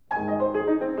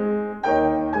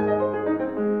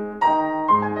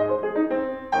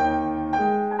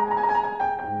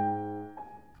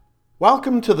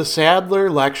Welcome to the Sadler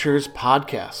Lectures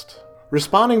podcast.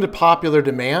 Responding to popular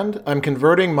demand, I'm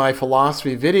converting my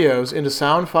philosophy videos into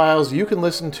sound files you can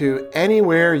listen to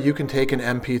anywhere you can take an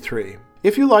MP3.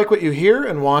 If you like what you hear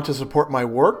and want to support my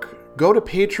work, go to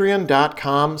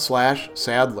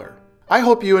patreon.com/Sadler. I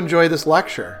hope you enjoy this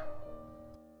lecture.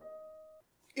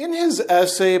 In his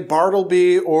essay,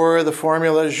 Bartleby or the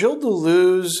Formula, Gilles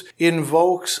Deleuze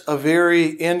invokes a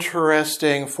very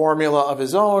interesting formula of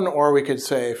his own, or we could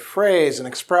say phrase, an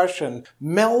expression,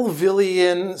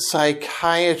 Melvillian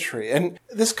psychiatry. And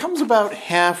this comes about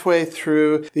halfway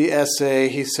through the essay.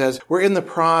 He says, we're in the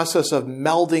process of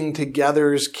melding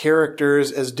together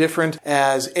characters as different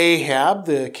as Ahab,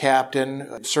 the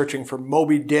captain searching for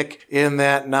Moby Dick in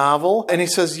that novel. And he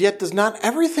says, yet does not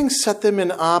everything set them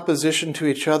in opposition to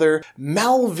each other?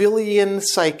 Melvillian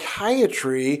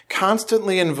psychiatry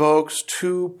constantly invokes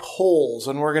two poles,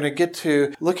 and we're going to get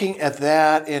to looking at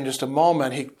that in just a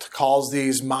moment. He calls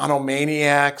these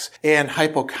monomaniacs and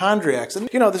hypochondriacs. And,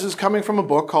 this is coming from a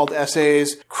book called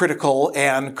Essays, Critical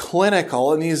and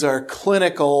Clinical, and these are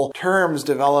clinical terms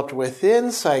developed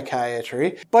within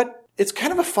psychiatry. But it's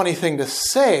kind of a funny thing to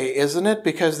say, isn't it?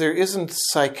 Because there isn't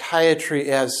psychiatry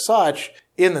as such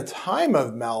in the time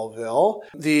of Melville.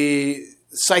 The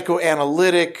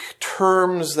psychoanalytic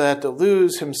terms that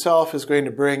Deleuze himself is going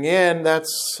to bring in,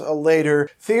 that's a later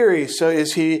theory. So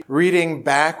is he reading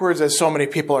backwards, as so many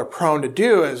people are prone to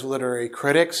do as literary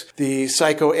critics, the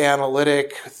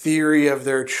psychoanalytic theory of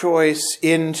their choice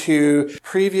into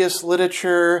previous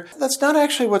literature? That's not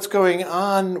actually what's going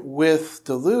on with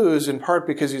Deleuze, in part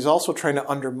because he's also trying to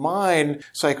undermine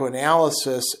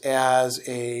psychoanalysis as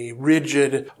a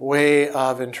rigid way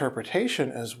of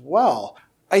interpretation as well.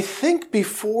 I think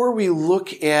before we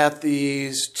look at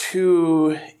these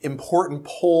two important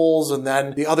poles and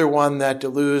then the other one that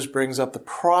Deleuze brings up, the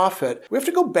prophet, we have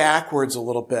to go backwards a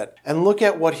little bit and look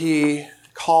at what he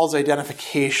calls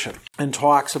identification and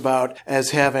talks about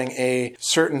as having a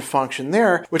certain function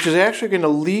there, which is actually going to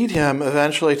lead him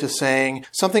eventually to saying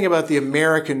something about the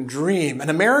American dream. An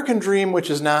American dream which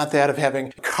is not that of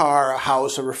having a car, a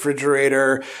house, a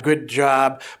refrigerator, good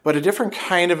job, but a different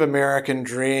kind of American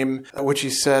dream, which he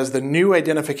says the new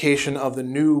identification of the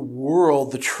new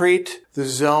world, the trait, the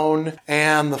zone,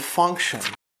 and the function.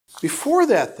 Before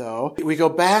that, though, we go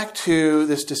back to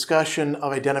this discussion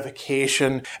of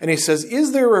identification, and he says,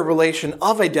 is there a relation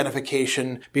of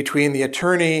identification between the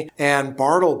attorney and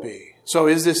Bartleby? So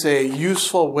is this a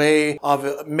useful way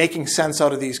of making sense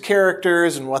out of these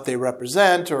characters and what they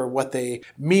represent or what they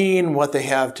mean, what they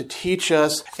have to teach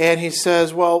us? And he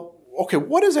says, well, okay,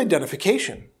 what is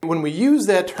identification? When we use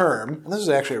that term, and this is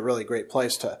actually a really great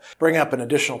place to bring up an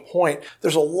additional point,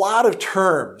 there's a lot of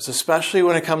terms, especially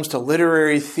when it comes to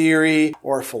literary theory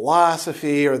or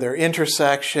philosophy or their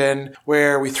intersection,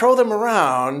 where we throw them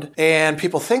around and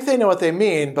people think they know what they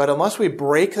mean, but unless we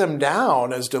break them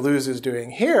down, as Deleuze is doing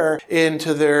here,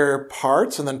 into their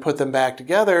parts and then put them back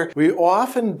together, we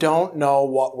often don't know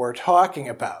what we're talking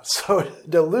about. So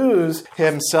Deleuze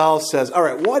himself says, all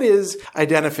right, what is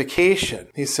identification?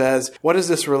 He says, what is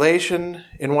this relation?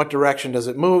 In what direction does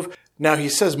it move? Now, he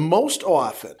says most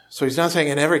often, so he's not saying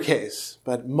in every case,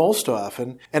 but most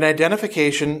often, an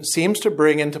identification seems to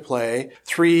bring into play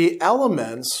three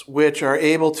elements which are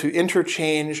able to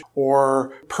interchange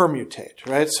or permutate,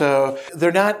 right? So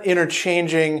they're not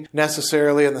interchanging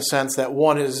necessarily in the sense that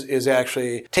one is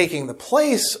actually taking the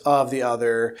place of the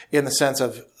other in the sense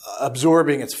of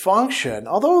absorbing its function,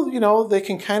 although, they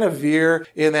can kind of veer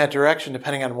in that direction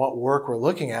depending on what work we're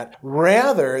looking at.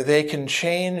 Rather, they can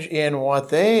change in what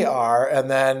they are, and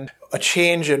then a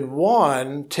change in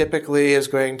one typically is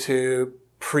going to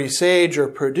presage or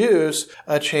produce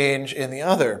a change in the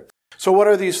other. So what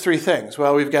are these three things?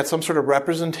 Well, we've got some sort of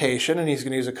representation, and he's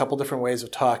going to use a couple different ways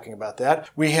of talking about that.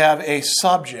 We have a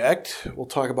subject. We'll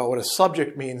talk about what a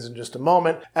subject means in just a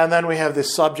moment. And then we have the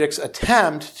subject's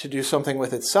attempt to do something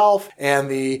with itself and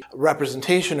the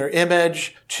representation or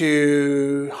image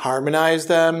to harmonize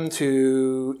them,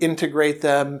 to integrate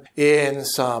them in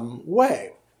some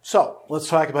way. So let's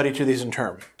talk about each of these in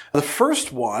turn. The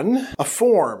first one, a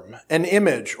form, an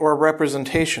image, or a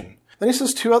representation. Then he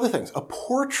says two other things, a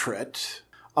portrait,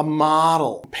 a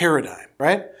model, paradigm,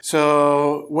 right?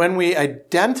 So when we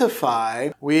identify,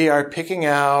 we are picking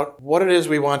out what it is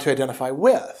we want to identify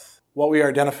with, what we are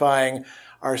identifying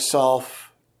ourselves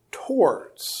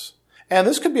towards. And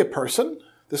this could be a person.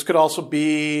 This could also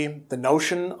be the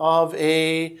notion of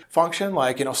a function,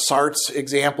 like, Sartre's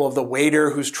example of the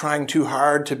waiter who's trying too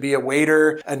hard to be a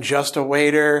waiter and just a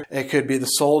waiter. It could be the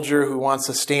soldier who wants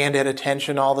to stand at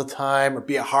attention all the time or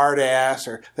be a hard ass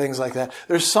or things like that.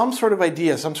 There's some sort of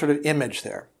idea, some sort of image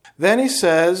there. Then he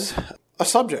says a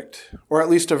subject, or at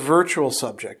least a virtual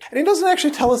subject. And he doesn't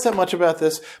actually tell us that much about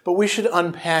this, but we should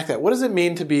unpack that. What does it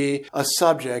mean to be a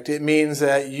subject? It means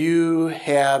that you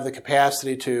have the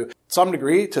capacity to some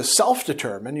degree to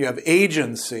self-determine. You have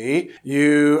agency.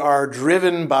 You are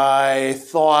driven by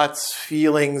thoughts,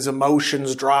 feelings,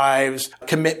 emotions, drives,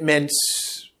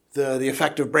 commitments, the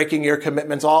effect of breaking your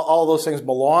commitments. All those things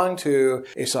belong to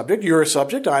a subject. You're a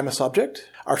subject. I'm a subject.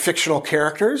 Our fictional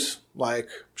characters, like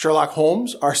Sherlock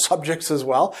Holmes, are subjects as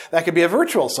well. That could be a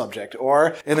virtual subject,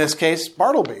 or in this case,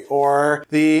 Bartleby, or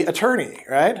the attorney,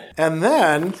 right? And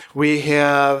then we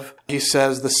have, he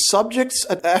says, the subject's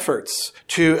efforts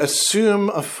to assume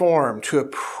a form, to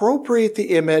appropriate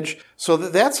the image. So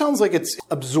that sounds like it's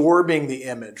absorbing the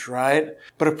image, right?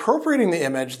 But appropriating the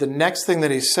image, the next thing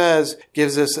that he says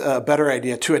gives us a better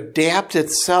idea, to adapt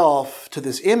itself to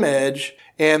this image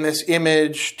and this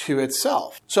image to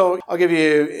itself. So I'll give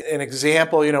you an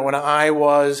example. When I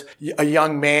was a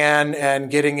young man and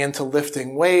getting into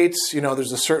lifting weights,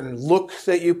 there's a certain look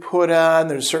that you put on.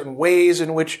 There's certain ways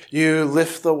in which you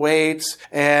lift the weights,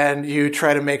 and you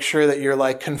try to make sure that you're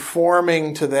like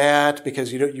conforming to that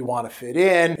because you want to fit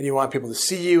in and you want people to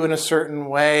see you in a certain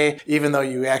way, even though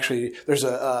there's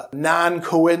a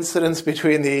non-coincidence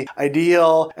between the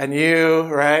ideal and you,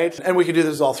 right? And we could do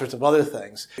this with all sorts of other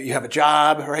things. You have a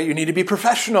job, right? You need to be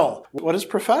professional. What is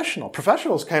professional?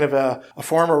 Professional is kind of a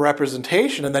form of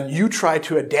representation, and then you try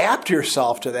to adapt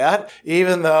yourself to that,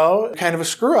 even though kind of a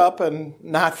screw up and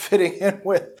not fitting in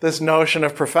with this notion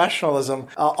of professionalism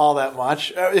all that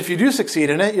much. If you do succeed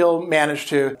in it, you'll manage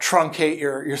to truncate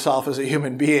yourself as a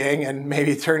human being and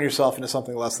maybe turn yourself into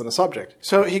something less than a subject.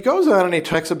 So he goes on and he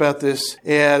talks about this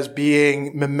as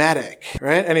being mimetic,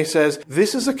 right? And he says,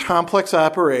 this is a complex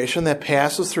operation that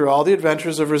passes through all the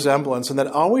adventures of resemblance and that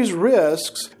always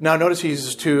risks, now notice he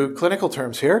uses two clinical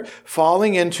terms here,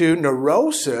 falling into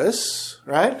neurosis,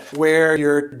 right? Where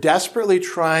you're desperately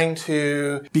trying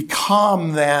to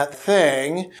become that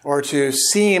thing or to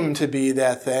seem to be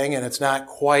that thing, and it's not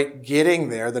quite getting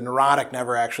there. The neurotic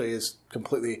never actually is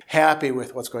completely happy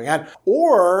with what's going on.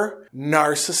 Or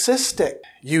narcissistic.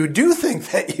 You do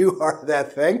think that you are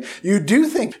that thing. You do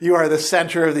think you are the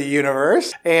center of the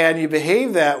universe, and you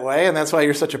behave that way, and that's why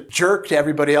you're such a jerk to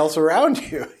everybody else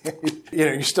around you.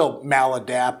 You're still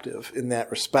maladaptive in that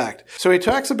respect. So he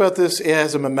talks about this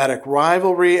as a mimetic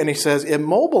rivalry, and he says it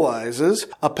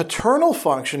mobilizes a paternal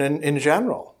function in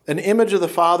general. An image of the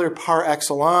father par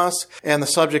excellence, and the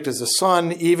subject is the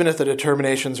son, even if the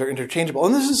determinations are interchangeable.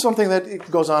 And this is something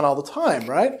that goes on all the time,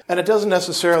 right? And it doesn't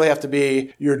necessarily have to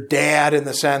be your dad in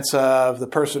the sense of the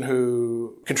person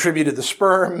who contributed the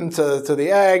sperm to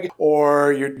the egg,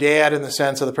 or your dad in the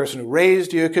sense of the person who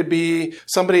raised you. It could be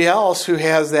somebody else who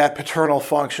has that paternal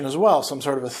function as well, some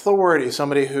sort of authority,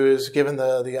 somebody who is given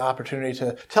the opportunity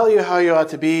to tell you how you ought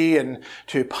to be and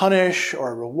to punish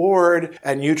or reward,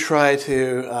 and you try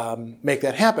to make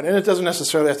that happen. And it doesn't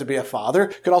necessarily have to be a father.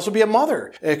 It could also be a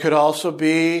mother. It could also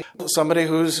be somebody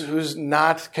who's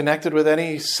not connected with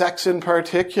any sex in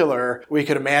particular. We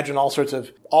could imagine all sorts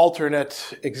of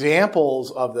alternate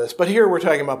examples of this. But here we're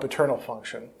talking about paternal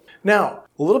function. Now,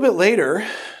 a little bit later,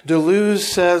 Deleuze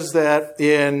says that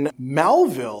in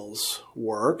Melville's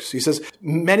works, he says,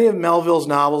 many of Melville's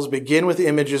novels begin with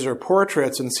images or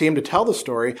portraits and seem to tell the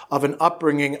story of an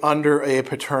upbringing under a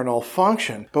paternal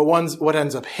function. But what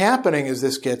ends up happening is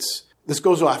this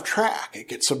goes off track. It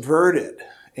gets subverted.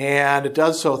 And it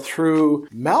does so through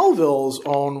Melville's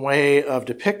own way of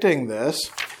depicting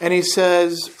this. And he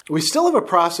says, we still have a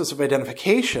process of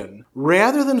identification.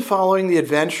 Rather than following the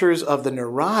adventures of the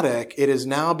neurotic, it has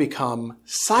now become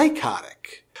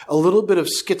psychotic. A little bit of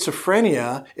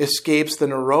schizophrenia escapes the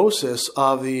neurosis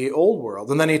of the old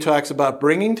world. And then he talks about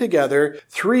bringing together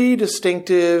three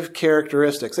distinctive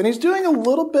characteristics. And he's doing a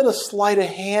little bit of sleight of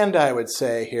hand, I would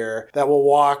say, here, that will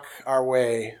walk our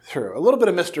way through. A little bit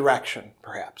of misdirection,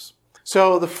 perhaps.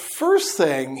 So the first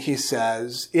thing he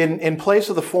says, in place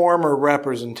of the form or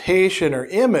representation or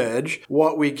image,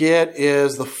 what we get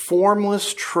is the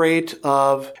formless trait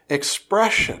of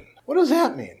expression. What does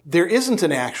that mean? There isn't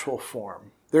an actual form.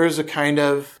 There is a kind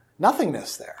of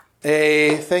nothingness there,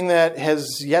 a thing that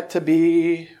has yet to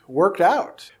be worked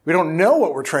out. We don't know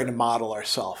what we're trying to model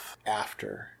ourselves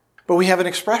after, but we have an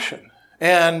expression.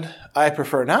 And I would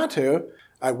prefer not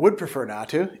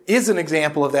to, is an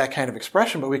example of that kind of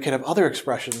expression, but we could have other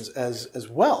expressions as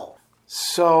well.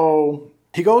 So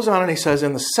he goes on and he says,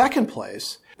 in the second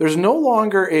place, there's no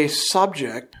longer a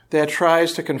subject that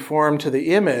tries to conform to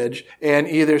the image and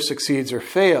either succeeds or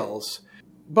fails.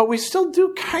 but we still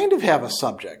do kind of have a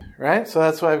subject, right? So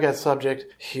that's why I've got subject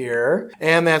here.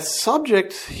 And that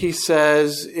subject, he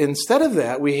says, instead of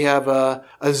that, we have a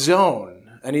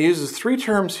zone. And he uses 3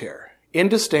 terms here: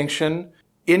 indistinction,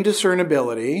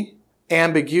 indiscernibility,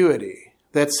 ambiguity.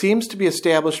 That seems to be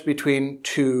established between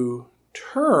 2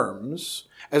 terms,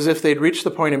 as if they'd reached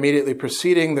the point immediately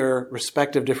preceding their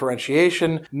respective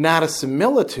differentiation, not a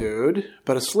similitude,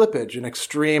 but a slippage, an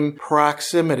extreme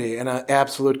proximity, and an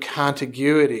absolute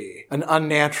contiguity, an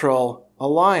unnatural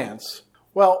alliance.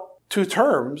 Well, 2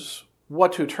 terms.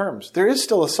 What 2 terms? There is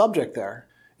still a subject there.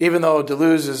 Even though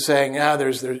Deleuze is saying,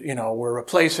 we're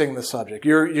replacing the subject.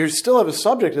 You still have a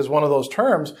subject as one of those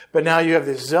terms, but now you have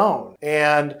this zone.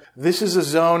 And this is a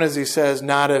zone, as he says,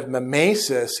 not of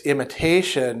mimesis,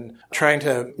 imitation, trying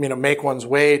to, make one's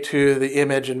way to the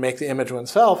image and make the image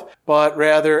oneself, but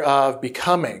rather of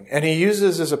becoming. And he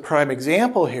uses as a prime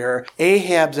example here,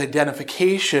 Ahab's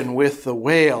identification with the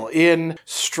whale. In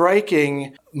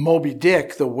striking Moby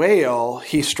Dick, the whale,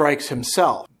 he strikes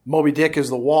himself. Moby Dick is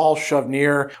the wall shoved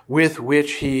near with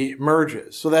which he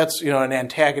merges. So that's, an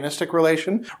antagonistic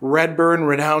relation. Redburn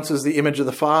renounces the image of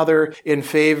the father in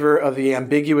favor of the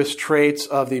ambiguous traits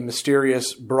of the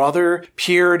mysterious brother.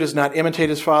 Pierre does not imitate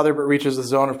his father, but reaches the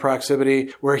zone of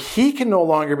proximity where he can no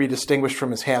longer be distinguished from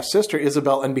his half-sister,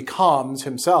 Isabel, and becomes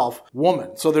himself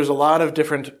woman. So there's a lot of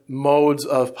different modes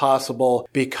of possible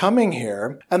becoming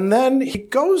here. And then he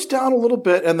goes down a little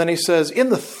bit, and then he says, in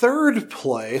the 3rd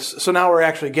place, so now we're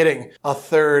actually getting a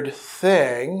 3rd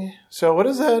thing. So what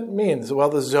does that mean? Well,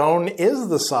 the zone is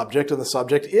the subject, and the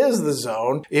subject is the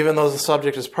zone, even though the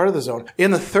subject is part of the zone.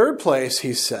 In the 3rd place,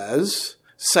 he says,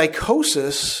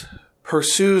 psychosis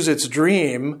pursues its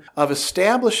dream of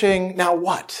establishing, now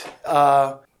what?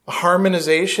 A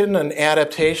harmonization, an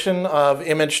adaptation of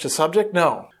image to subject?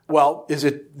 No. Well, is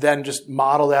it then just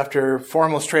modeled after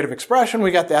formless trait of expression?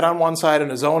 We got that on one side and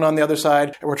a zone on the other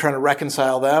side, and we're trying to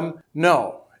reconcile them?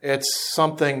 No. It's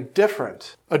something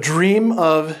different. A dream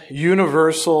of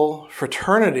universal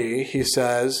fraternity, he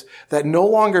says, that no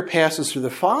longer passes through the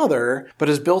father, but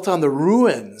is built on the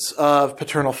ruins of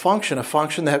paternal function, a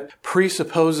function that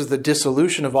presupposes the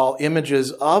dissolution of all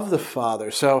images of the father.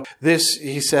 So this,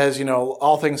 he says,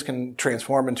 all things can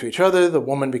transform into each other. The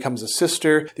woman becomes a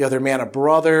sister, the other man a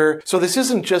brother. So this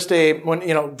isn't just when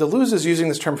Deleuze is using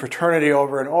this term fraternity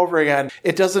over and over again,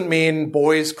 it doesn't mean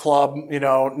boys club,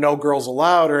 no girls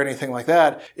allowed or anything like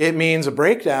that. It means a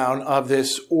breakdown of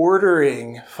this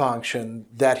ordering function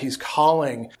that he's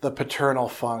calling the paternal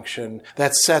function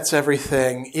that sets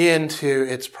everything into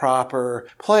its proper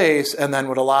place and then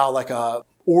would allow like a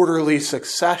orderly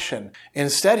succession.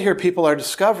 Instead, here people are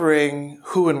discovering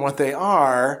who and what they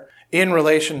are in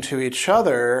relation to each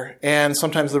other, and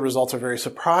sometimes the results are very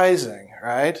surprising,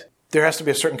 right? There has to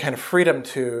be a certain kind of freedom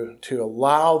to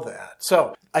allow that.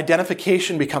 So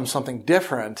identification becomes something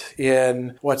different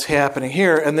in what's happening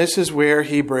here. And this is where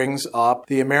he brings up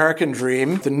the American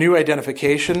dream, the new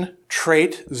identification,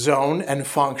 trait, zone, and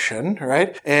function,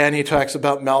 right? And he talks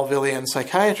about Melvillian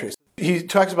psychiatry. He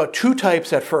talks about 2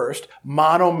 types at first: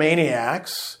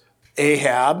 monomaniacs,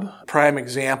 Ahab, prime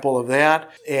example of that.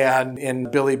 And in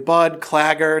Billy Budd,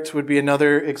 Claggart would be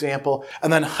another example.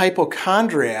 And then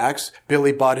hypochondriacs,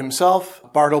 Billy Budd himself,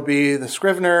 Bartleby the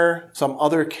Scrivener, some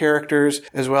other characters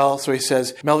as well. So he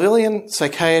says, Melvillian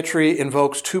psychiatry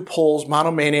invokes 2 poles: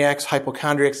 monomaniacs,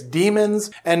 hypochondriacs,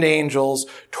 demons and angels,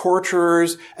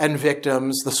 torturers and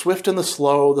victims, the swift and the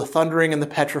slow, the thundering and the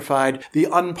petrified, the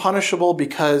unpunishable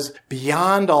because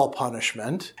beyond all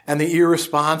punishment, and the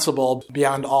irresponsible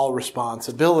beyond all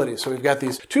responsibility. So we've got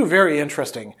these 2 very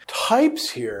interesting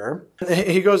types here.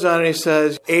 He goes on and he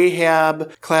says,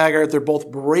 Ahab, Claggart, they're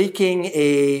both breaking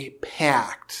a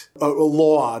pact, a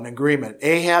law, an agreement.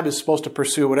 Ahab is supposed to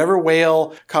pursue whatever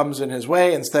whale comes in his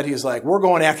way. Instead, he's like, we're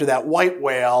going after that white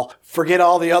whale. Forget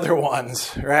all the other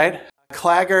ones, right?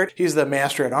 Claggart, he's the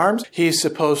master at arms. He's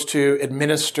supposed to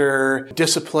administer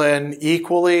discipline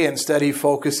equally. Instead, he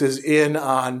focuses in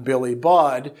on Billy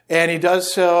Budd. And he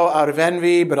does so out of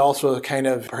envy, but also kind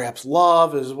of perhaps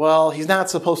love as well. He's not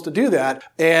supposed to do that.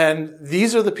 And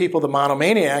these are the people, the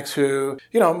monomaniacs, who,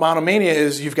 monomania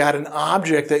is you've got an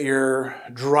object that you're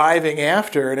driving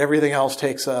after and everything else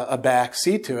takes a back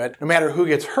seat to it, no matter who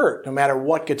gets hurt, no matter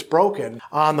what gets broken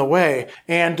on the way.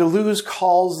 And Deleuze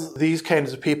calls these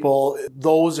kinds of people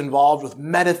those involved with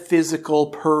metaphysical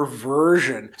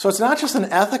perversion. So it's not just an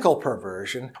ethical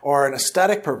perversion or an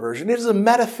aesthetic perversion. It is a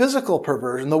metaphysical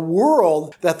perversion. The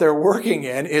world that they're working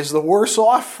in is the worse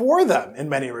off for them in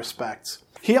many respects.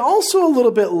 He also, a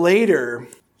little bit later,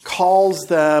 calls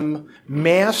them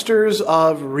masters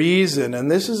of reason. And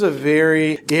this is a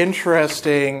very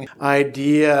interesting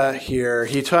idea here.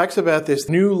 He talks about this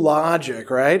new logic,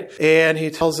 right? And he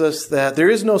tells us that there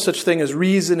is no such thing as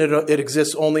reason. It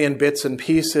exists only in bits and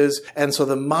pieces. And so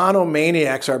the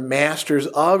monomaniacs are masters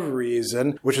of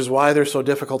reason, which is why they're so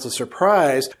difficult to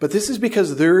surprise. But this is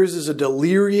because theirs is a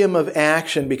delirium of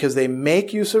action, because they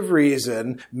make use of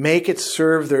reason, make it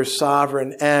serve their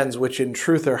sovereign ends, which in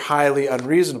truth are highly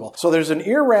unreasonable. So there's an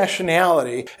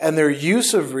irrationality, and their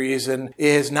use of reason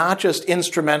is not just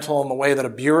instrumental in the way that a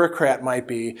bureaucrat might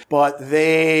be, but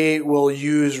they will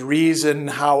use reason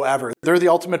however. They're the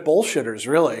ultimate bullshitters,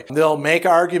 really. They'll make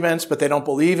arguments, but they don't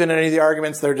believe in any of the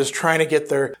arguments. They're just trying to get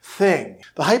their thing.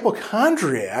 The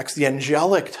hypochondriacs, the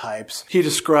angelic types, he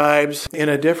describes in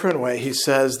a different way. He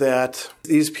says that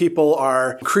these people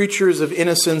are creatures of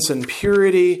innocence and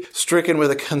purity, stricken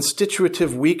with a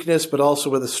constitutive weakness, but also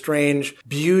with a strange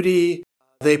beauty.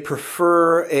 They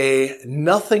prefer a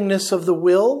nothingness of the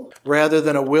will rather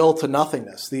than a will to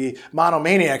nothingness. The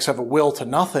monomaniacs have a will to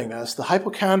nothingness. The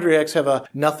hypochondriacs have a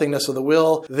nothingness of the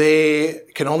will. They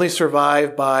can only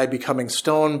survive by becoming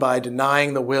stone, by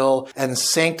denying the will and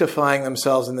sanctifying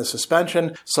themselves in the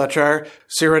suspension. Such are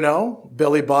Cyrano,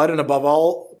 Billy Budd, and above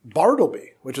all,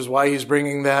 Bartleby, which is why he's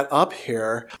bringing that up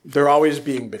here. They're always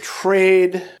being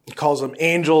betrayed. He calls them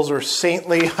angels or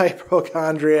saintly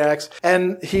hypochondriacs.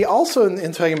 And he also,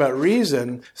 in talking about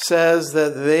reason, says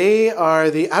that they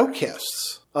are the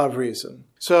outcasts of reason.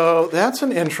 So that's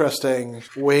an interesting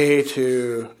way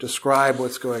to describe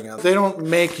what's going on. They don't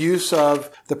make use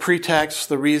of the pretexts,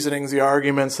 the reasonings, the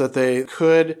arguments that they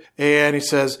could. And he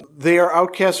says, they are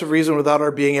outcasts of reason without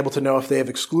our being able to know if they have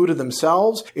excluded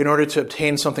themselves in order to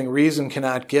obtain something reason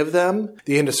cannot give them,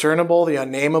 the indiscernible, the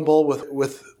unnameable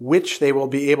with which they will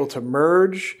be able to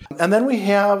merge. And then we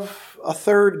have a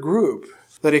third group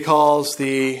that he calls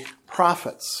the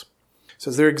prophets.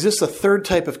 Says there exists a third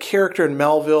type of character in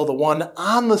Melville, the one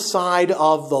on the side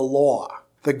of the law,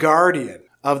 the guardian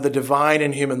of the divine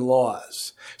and human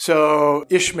laws. So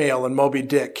Ishmael and Moby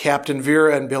Dick, Captain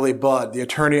Vera and Billy Budd, the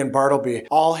attorney and Bartleby,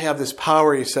 all have this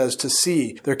power, he says, to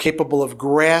see. They're capable of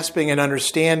grasping and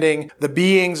understanding the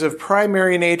beings of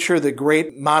primary nature, the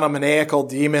great monomaniacal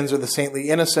demons or the saintly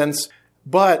innocents.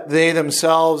 But they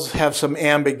themselves have some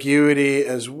ambiguity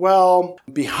as well.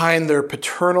 Behind their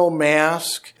paternal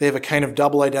mask, they have a kind of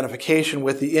double identification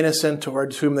with the innocent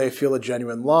towards whom they feel a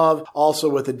genuine love. Also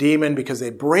with the demon, because they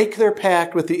break their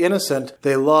pact with the innocent,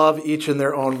 they love each in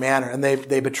their own manner, and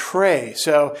they betray.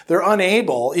 So they're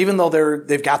unable, even though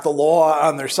they've got the law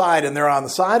on their side and they're on the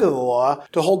side of the law,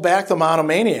 to hold back the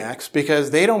monomaniacs because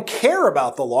they don't care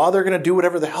about the law. They're going to do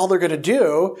whatever the hell they're going to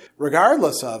do,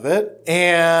 regardless of it.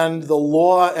 And the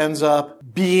law ends up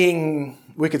being,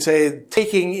 we could say,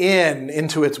 taking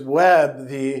into its web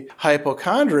the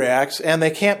hypochondriacs, and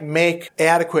they can't make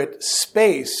adequate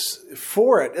space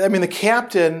for it. I mean, the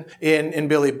captain in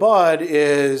Billy Budd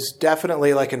is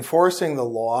definitely like enforcing the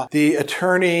law. The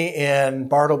attorney in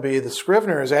Bartleby, the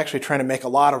scrivener, is actually trying to make a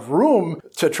lot of room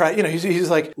to try, he's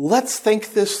like, let's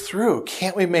think this through.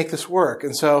 Can't we make this work?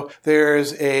 And so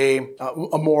there's a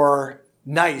more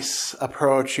nice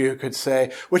approach, you could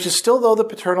say, which is still, though, the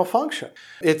paternal function.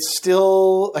 It's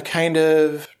still a kind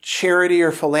of charity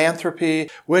or philanthropy,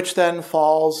 which then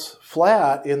falls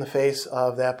flat in the face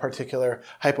of that particular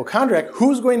hypochondriac,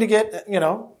 who's going to get,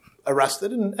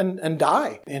 arrested and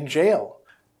die in jail.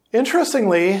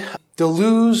 Interestingly,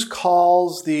 Deleuze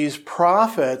calls these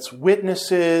prophets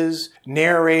witnesses,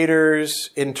 narrators,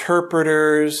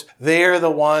 interpreters. They're the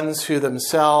ones who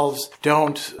themselves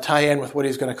don't tie in with what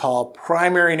he's going to call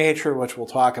primary nature, which we'll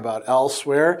talk about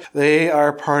elsewhere. They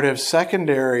are part of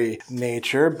secondary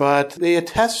nature, but they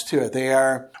attest to it. They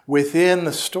are within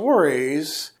the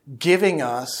stories giving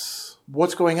us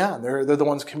what's going on. They're the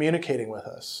ones communicating with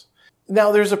us.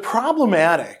 Now, there's a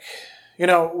problematic.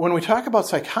 When we talk about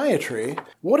psychiatry,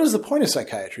 what is the point of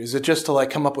psychiatry? Is it just to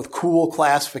come up with cool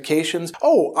classifications?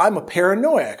 Oh, I'm a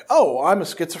paranoiac. Oh, I'm a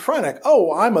schizophrenic.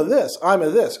 Oh, I'm a this, I'm a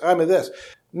this, I'm a this.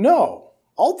 No.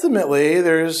 Ultimately,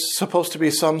 there's supposed to be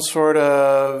some sort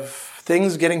of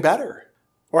things getting better,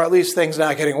 or at least things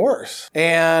not getting worse.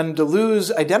 And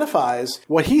Deleuze identifies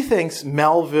what he thinks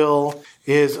Melville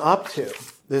is up to.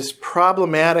 This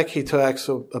problematic he talks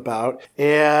about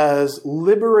as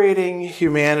liberating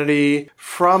humanity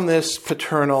from this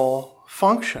paternal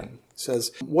function. He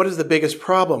says, what is the biggest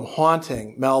problem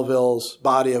haunting Melville's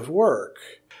body of work?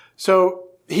 So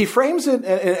he frames it,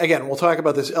 and again, we'll talk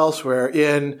about this elsewhere,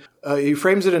 he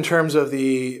frames it in terms of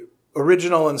the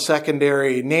original and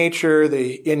secondary nature,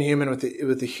 the inhuman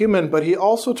with the human, but he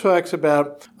also talks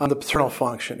about the paternal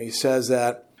function. He says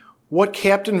that what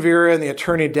Captain Vera and the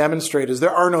attorney demonstrate is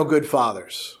there are no good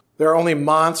fathers. There are only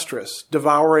monstrous,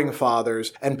 devouring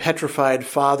fathers and petrified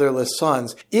fatherless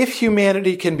sons. If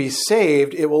humanity can be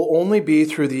saved, it will only be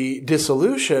through the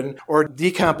dissolution or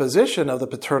decomposition of the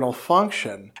paternal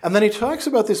function. And then he talks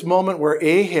about this moment where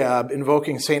Ahab,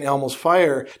 invoking St. Elmo's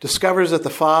fire, discovers that the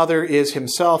father is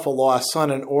himself a lost son,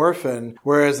 an orphan,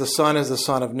 whereas the son is the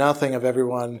son of nothing, of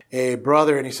everyone a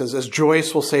brother. And he says, as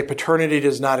Joyce will say, paternity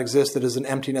does not exist. It is an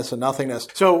emptiness and nothingness.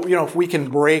 So, if we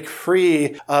can break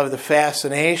free of the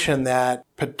fascination that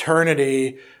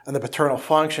paternity and the paternal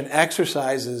function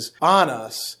exercises on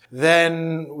us,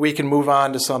 then we can move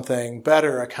on to something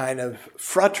better, a kind of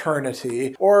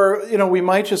fraternity. Or, we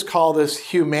might just call this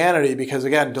humanity because,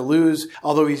 again, Deleuze,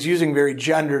 although he's using very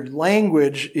gendered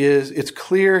language, it's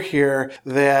clear here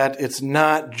that it's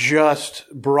not just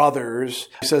brothers.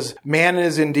 He says, man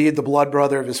is indeed the blood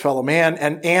brother of his fellow man,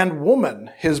 and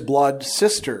woman, his blood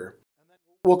sister.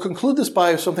 We'll conclude this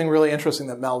by something really interesting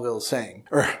that Melville is saying,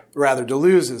 or rather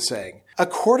Deleuze is saying.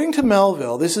 According to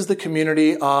Melville, this is the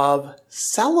community of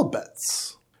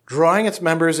celibates, drawing its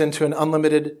members into an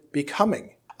unlimited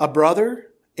becoming. A brother,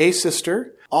 a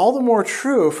sister, all the more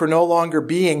true for no longer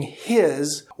being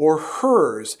his or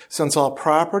hers, since all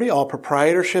property, all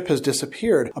proprietorship has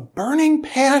disappeared. A burning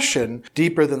passion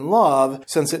deeper than love,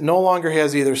 since it no longer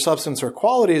has either substance or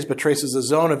qualities, but traces a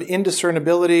zone of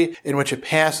indiscernibility in which it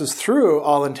passes through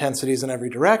all intensities in every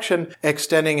direction,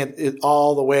 extending it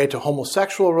all the way to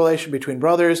homosexual relation between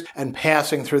brothers and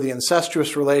passing through the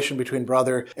incestuous relation between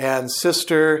brother and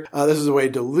sister. This is the way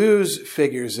Deleuze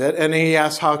figures it, and he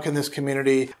asks, how can this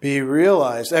community be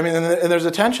realized? I mean, and there's a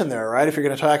tension there, right? If you're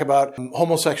going to talk about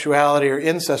homosexuality or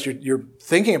incest, you're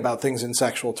thinking about things in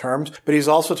sexual terms, but he's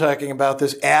also talking about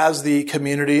this as the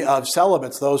community of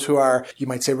celibates, those who are, you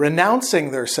might say,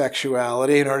 renouncing their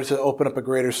sexuality in order to open up a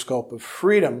greater scope of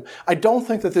freedom. I don't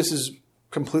think that this is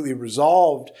completely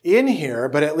resolved in here,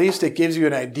 but at least it gives you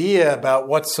an idea about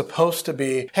what's supposed to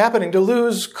be happening.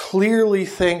 Deleuze clearly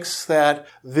thinks that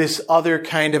this other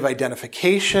kind of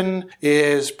identification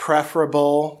is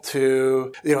preferable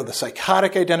to, the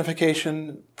psychotic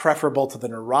identification, preferable to the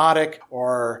neurotic,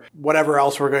 or whatever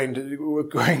else we're going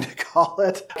to call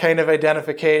it, kind of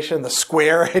identification, the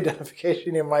square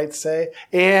identification, you might say.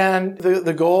 And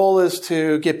the goal is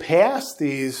to get past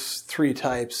these three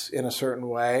types in a certain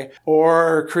way, or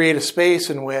create a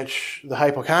space in which the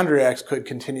hypochondriacs could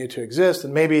continue to exist,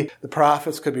 and maybe the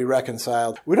prophets could be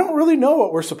reconciled. We don't really know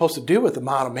what we're supposed to do with the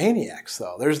monomaniacs,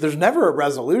 though. There's never a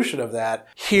resolution of that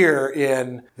here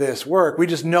in this work. We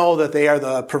just know that they are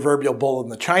the proverbial bull in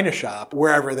the china shop,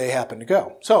 wherever they happen to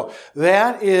go. So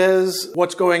that is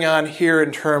what's going on here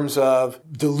in terms of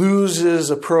Deleuze's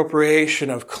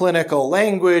appropriation of clinical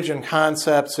language and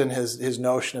concepts in his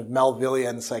notion of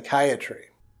Melvillian psychiatry.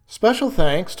 Special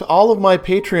thanks to all of my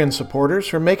Patreon supporters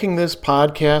for making this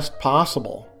podcast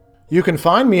possible. You can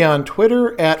find me on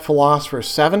Twitter at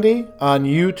Philosopher70, on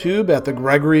YouTube at the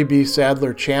Gregory B.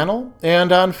 Sadler channel,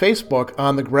 and on Facebook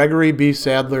on the Gregory B.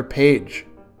 Sadler page.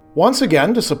 Once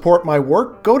again, to support my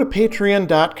work, go to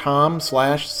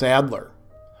patreon.com/Sadler.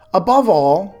 Above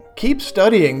all, keep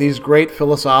studying these great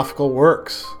philosophical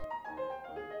works.